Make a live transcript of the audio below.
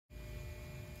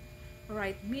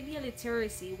Right, media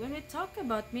literacy. When we talk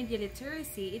about media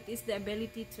literacy, it is the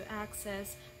ability to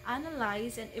access,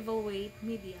 analyze, and evaluate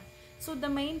media. So, the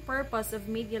main purpose of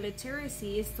media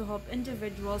literacy is to help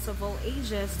individuals of all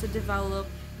ages to develop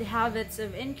the habits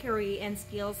of inquiry and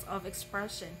skills of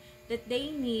expression that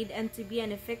they need and to be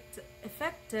an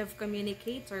effective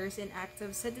communicators and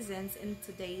active citizens in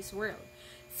today's world.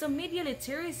 So media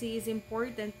literacy is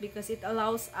important because it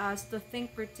allows us to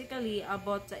think critically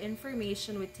about the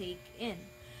information we take in.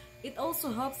 It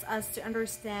also helps us to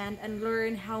understand and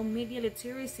learn how media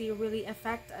literacy really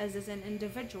affects us as an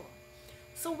individual.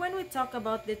 So when we talk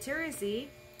about literacy,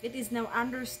 it is now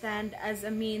understand as a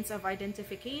means of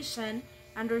identification,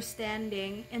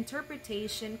 understanding,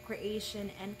 interpretation,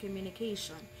 creation, and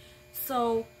communication.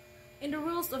 So in the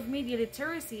rules of media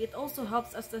literacy, it also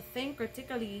helps us to think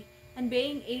critically and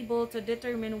being able to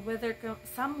determine whether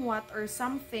somewhat or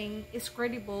something is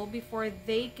credible before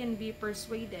they can be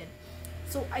persuaded.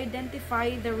 So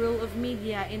identify the role of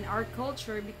media in our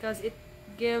culture because it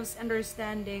gives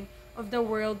understanding of the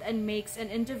world and makes an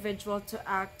individual to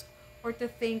act or to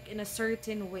think in a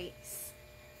certain ways.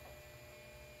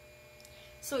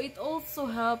 So it also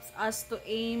helps us to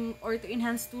aim or to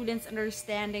enhance students'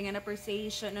 understanding and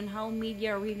appreciation on how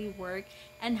media really work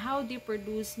and how they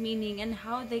produce meaning and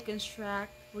how they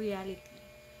construct reality.